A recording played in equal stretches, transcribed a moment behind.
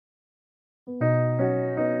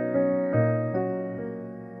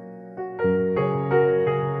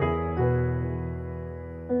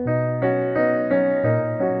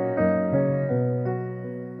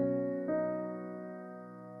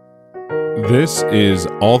This is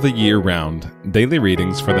All the Year Round Daily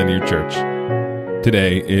Readings for the New Church.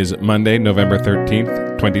 Today is Monday, November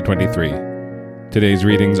 13th, 2023. Today's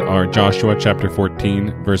readings are Joshua chapter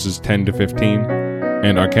 14, verses 10 to 15,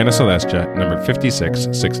 and Arcana Celestia, number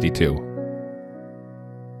 5662.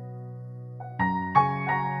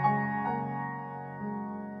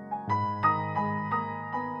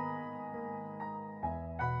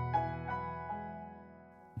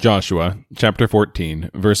 Joshua chapter 14,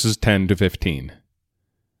 verses 10 to 15.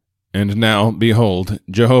 And now, behold,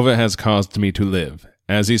 Jehovah has caused me to live,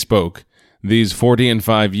 as he spoke, these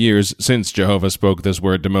 45 years since Jehovah spoke this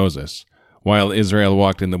word to Moses, while Israel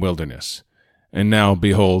walked in the wilderness. And now,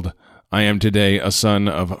 behold, I am today a son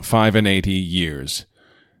of 85 years.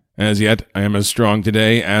 As yet I am as strong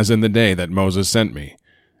today as in the day that Moses sent me.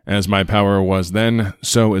 As my power was then,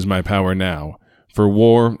 so is my power now, for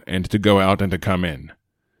war and to go out and to come in.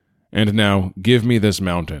 And now give me this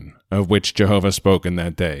mountain, of which Jehovah spoke in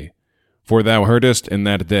that day. For thou heardest in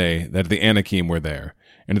that day that the Anakim were there,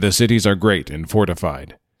 and the cities are great and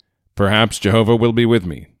fortified. Perhaps Jehovah will be with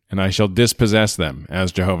me, and I shall dispossess them,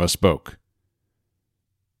 as Jehovah spoke.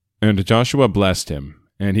 And Joshua blessed him,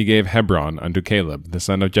 and he gave Hebron unto Caleb the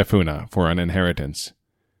son of Jephunneh for an inheritance.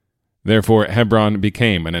 Therefore Hebron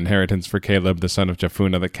became an inheritance for Caleb the son of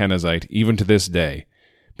Jephunneh the Kenizzite even to this day,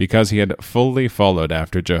 because he had fully followed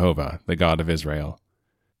after Jehovah, the God of Israel.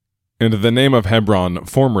 And the name of Hebron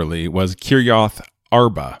formerly was Kirjath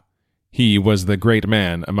Arba. He was the great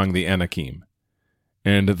man among the Anakim.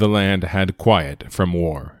 And the land had quiet from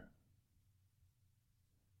war.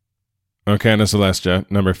 Arcana Celestia,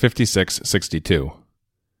 number 5662.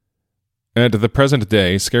 At the present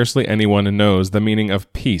day, scarcely anyone knows the meaning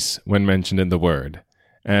of peace when mentioned in the word,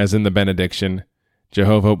 as in the benediction,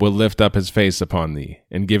 Jehovah will lift up his face upon thee,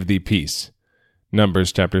 and give thee peace.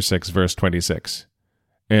 Numbers chapter 6, verse 26.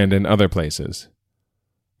 And in other places.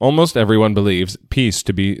 Almost everyone believes peace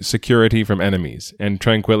to be security from enemies, and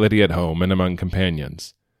tranquility at home and among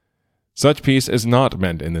companions. Such peace is not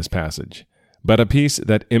meant in this passage, but a peace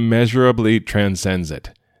that immeasurably transcends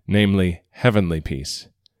it, namely, heavenly peace.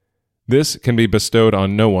 This can be bestowed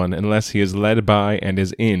on no one unless he is led by and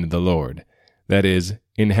is in the Lord, that is,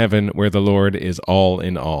 in heaven where the Lord is all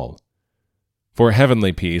in all. For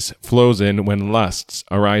heavenly peace flows in when lusts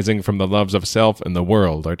arising from the loves of self and the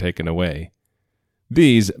world are taken away.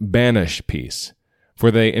 These banish peace,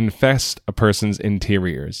 for they infest a person's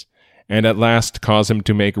interiors, and at last cause him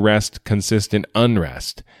to make rest consist in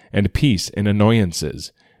unrest, and peace in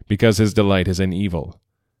annoyances, because his delight is in evil.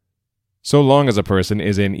 So long as a person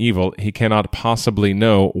is in evil, he cannot possibly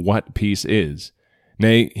know what peace is.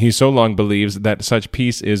 Nay, he so long believes that such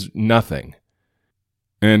peace is nothing.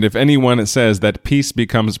 And if anyone says that peace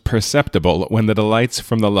becomes perceptible when the delights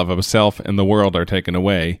from the love of self and the world are taken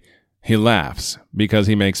away, he laughs, because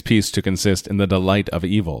he makes peace to consist in the delight of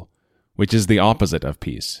evil, which is the opposite of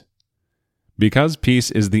peace. Because peace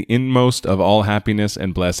is the inmost of all happiness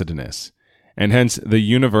and blessedness, and hence the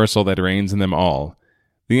universal that reigns in them all,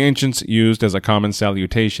 the ancients used as a common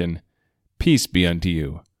salutation, "Peace be unto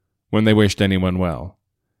you," when they wished anyone well,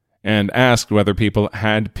 and asked whether people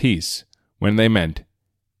had peace, when they meant,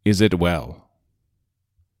 "Is it well?"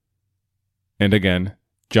 And again,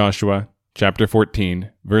 Joshua chapter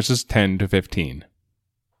 14, verses 10 to 15.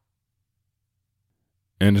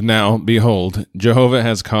 And now, behold, Jehovah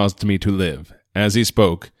has caused me to live, as he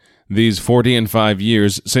spoke, these 45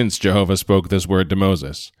 years since Jehovah spoke this word to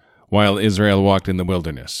Moses, while Israel walked in the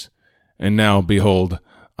wilderness. And now, behold,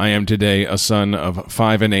 I am today a son of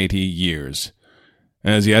 85 years.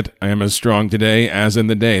 As yet I am as strong today as in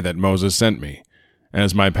the day that Moses sent me.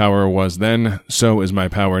 As my power was then, so is my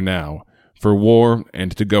power now, for war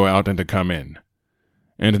and to go out and to come in.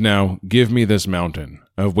 And now give me this mountain,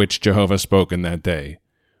 of which Jehovah spoke in that day.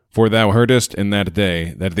 For thou heardest in that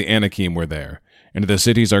day that the Anakim were there, and the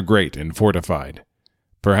cities are great and fortified.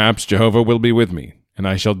 Perhaps Jehovah will be with me, and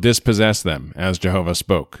I shall dispossess them, as Jehovah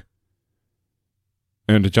spoke.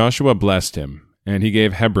 And Joshua blessed him, and he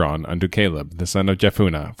gave Hebron unto Caleb the son of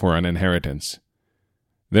Jephunneh for an inheritance.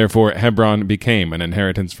 Therefore Hebron became an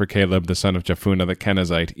inheritance for Caleb the son of Jephunneh the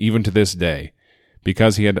Kenizzite even to this day,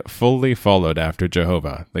 because he had fully followed after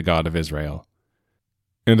Jehovah, the God of Israel.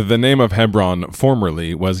 And the name of Hebron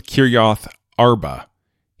formerly was Kirjath Arba.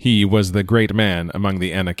 He was the great man among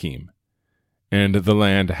the Anakim. And the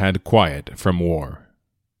land had quiet from war.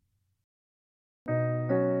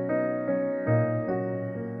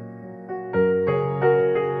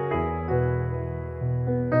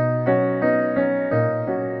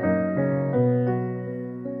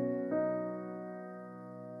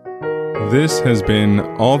 This has been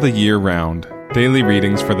All the Year Round Daily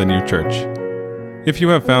Readings for the New Church. If you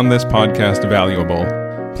have found this podcast valuable,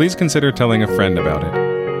 please consider telling a friend about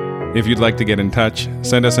it. If you'd like to get in touch,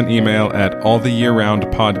 send us an email at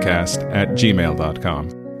alltheyearroundpodcast@gmail.com.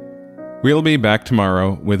 We'll be back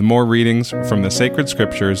tomorrow with more readings from the sacred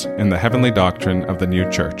scriptures and the heavenly doctrine of the new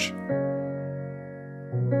church.